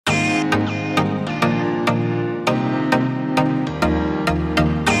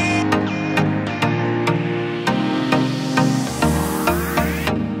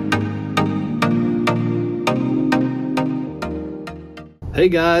Hey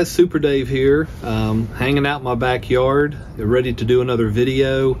guys, SuperDave here, hanging out in my backyard, ready to do another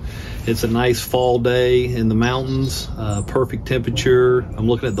video. It's a nice fall day in the mountains, perfect temperature. I'm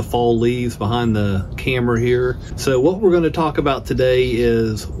looking at the fall leaves behind the camera here. So what we're going to talk about today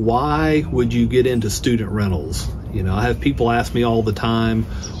is why would you get into student rentals? You know, I have people ask me all the time,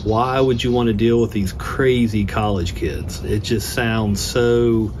 why would you want to deal with these crazy college kids? It just sounds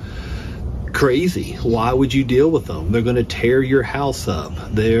so crazy. Why would you deal with them? They're going to tear your house up.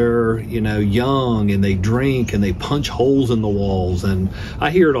 They're, young and they drink and they punch holes in the walls. And I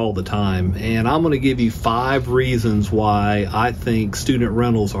hear it all the time. And I'm going to give you 5 reasons why I think student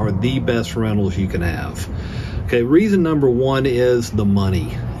rentals are the best rentals you can have. Okay, reason number 1 is the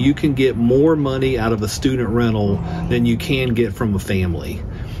money. You can get more money out of a student rental than you can get from a family.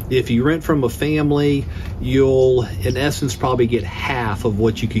 If you rent from a family, you'll, in essence, probably get half of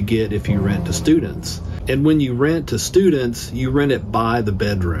what you could get if you rent to students. And when you rent to students, you rent it by the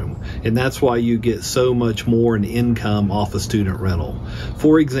bedroom. And that's why you get so much more in income off a student rental.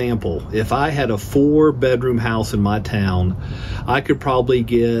 For example, if I had a 4-bedroom house in my town, I could probably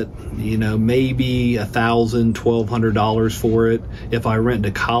get, maybe $1,000, $1,200 for it. If I rent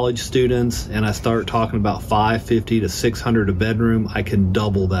to college students and I start talking about $550 to $600 a bedroom, I can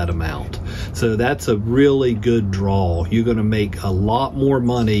double that amount. So that's a really good draw. You're going to make a lot more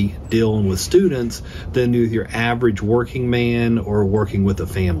money dealing with students than with your average working man or working with a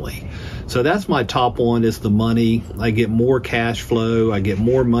family. So that's my top one, is the money. I get more cash flow, I get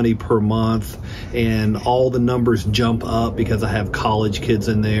more money per month, and all the numbers jump up because I have college kids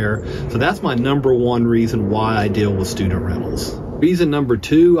in there. So that's my number 1 reason why I deal with student rentals. Reason number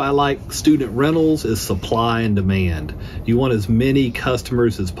 2 I like student rentals is supply and demand. You want as many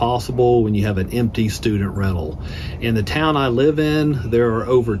customers as possible when you have an empty student rental. In the town I live in, there are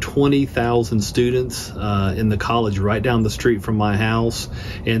over 20,000 students in the college right down the street from my house.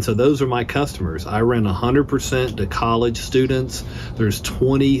 And so those are my customers. I rent 100% to college students. There's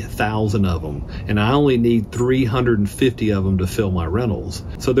 20,000 of them, and I only need 350 of them to fill my rentals.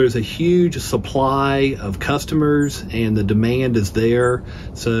 So there's a huge supply of customers and the demand is there.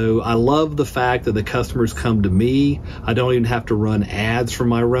 So I love the fact that the customers come to me. I don't even have to run ads for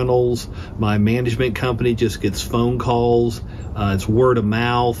my rentals. My management company just gets phone calls. It's word of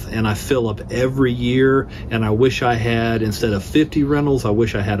mouth, and I fill up every year. And I wish I had, instead of 50 rentals, I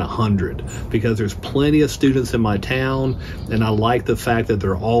wish I had 100, because there's plenty of students in my town, and I like the fact that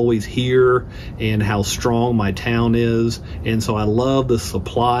they're always here and how strong my town is. And so I love the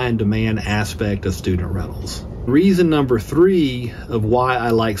supply and demand aspect of student rentals. Reason number 3 of why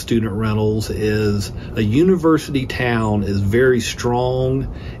I like student rentals is a university town is very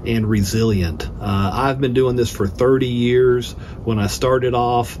strong and resilient. I've been doing this for 30 years. When I started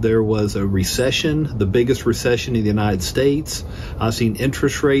off, there was a recession, the biggest recession in the United States. I've seen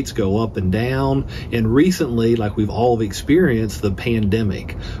interest rates go up and down. And recently, like we've all experienced, the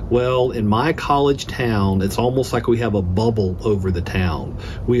pandemic. Well, in my college town, it's almost like we have a bubble over the town.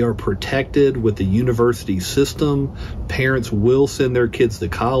 We are protected with the university system. Parents will send their kids to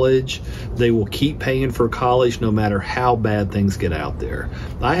college. They will keep paying for college no matter how bad things get out there.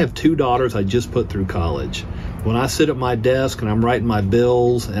 I have 2 daughters I just put through college. When I sit at my desk and I'm writing my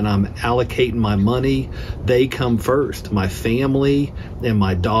bills and I'm allocating my money, they come first. My family and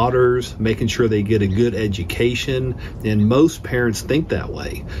my daughters, making sure they get a good education. And most parents think that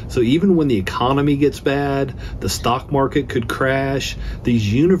way. So even when the economy gets bad, the stock market could crash,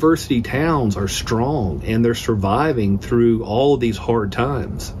 these university towns are strong and they're surviving through all of these hard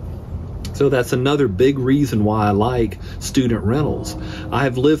times. So that's another big reason why I like student rentals. I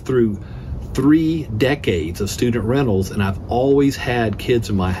have lived through 3 decades of student rentals, and I've always had kids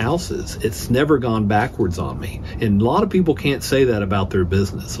in my houses. It's never gone backwards on me. And a lot of people can't say that about their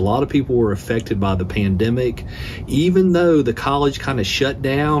business. A lot of people were affected by the pandemic. Even though the college kind of shut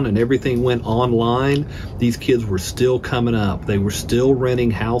down and everything went online, these kids were still coming up. They were still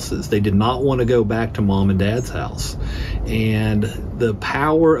renting houses. They did not want to go back to mom and dad's house. And the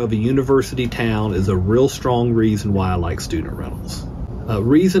power of a university town is a real strong reason why I like student rentals.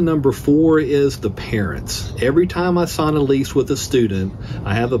 Reason number 4 is the parents. Every time I sign a lease with a student,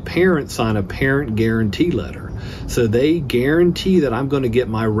 I have a parent sign a parent guarantee letter. So they guarantee that I'm going to get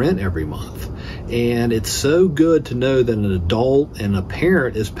my rent every month. And it's so good to know that an adult and a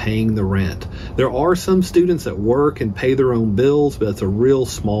parent is paying the rent. There are some students that work and pay their own bills, but it's a real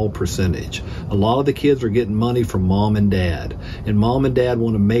small percentage. A lot of the kids are getting money from mom and dad, and mom and dad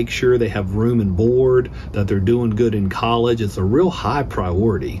want to make sure they have room and board, that they're doing good in college. It's a real high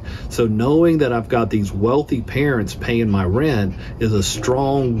priority. So knowing that I've got these wealthy parents paying my rent is a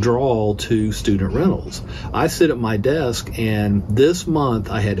strong draw to student rentals. I sit at my desk, and this month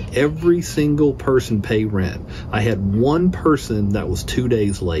I had every single person pay rent. I had one person that was 2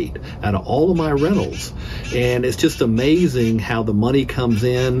 days late out of all of my rentals. And it's just amazing how the money comes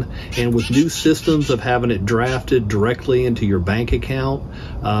in, and with new systems of having it drafted directly into your bank account,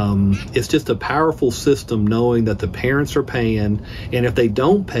 it's just a powerful system knowing that the parents are paying, and if they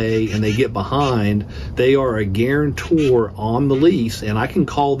don't pay and they get behind, they are a guarantor on the lease, and I can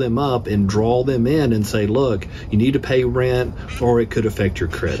call them up and draw them in and say, look, you need to pay rent or it could affect your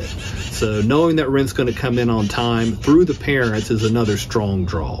credit. So knowing that rent's going to come in on time through the parents is another strong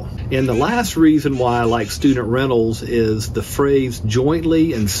draw. And the last reason why I like student rentals is the phrase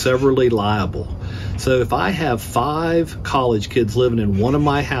jointly and severally liable. So if I have 5 college kids living in one of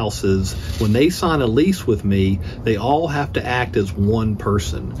my houses, when they sign a lease with me, they all have to act as one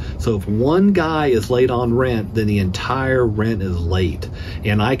person. So if one guy is late on rent, then the entire rent is late.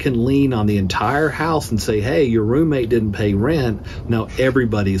 And I can lean on the entire house and say, hey, your roommate didn't pay rent. Now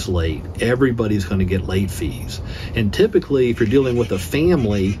everybody's late. Everybody's going to get late fees. And typically, if you're dealing with a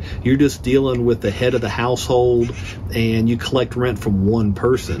family, you're just dealing with the head of the household and you collect rent from one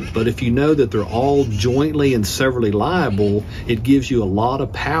person. But if you know that they're all jointly and severally liable, it gives you a lot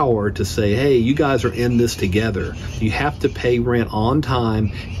of power to say, hey, you guys are in this together. You have to pay rent on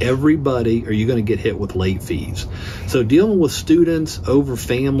time, everybody, or you're going to get hit with late fees. So dealing with students over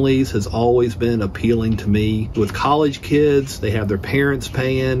families has always been appealing to me. With college kids, they have their parents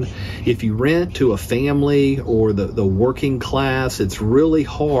paying. If you rent to a family or the working class, it's really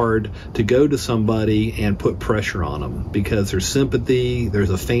hard to go to somebody and put pressure on them because there's sympathy, there's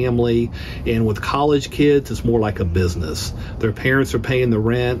a family, and with college kids, it's more like a business. Their parents are paying the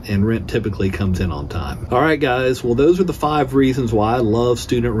rent, and rent typically comes in on time. All right, guys. Well, those are the 5 reasons why I love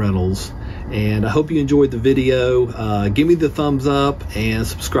student rentals, and I hope you enjoyed the video. Give me the thumbs up and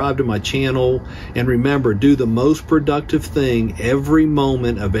subscribe to my channel. And remember, do the most productive thing every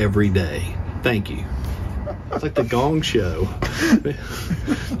moment of every day. Thank you. It's like the gong show.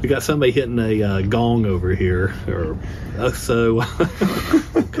 We got somebody hitting a gong over here. So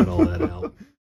cut all that out.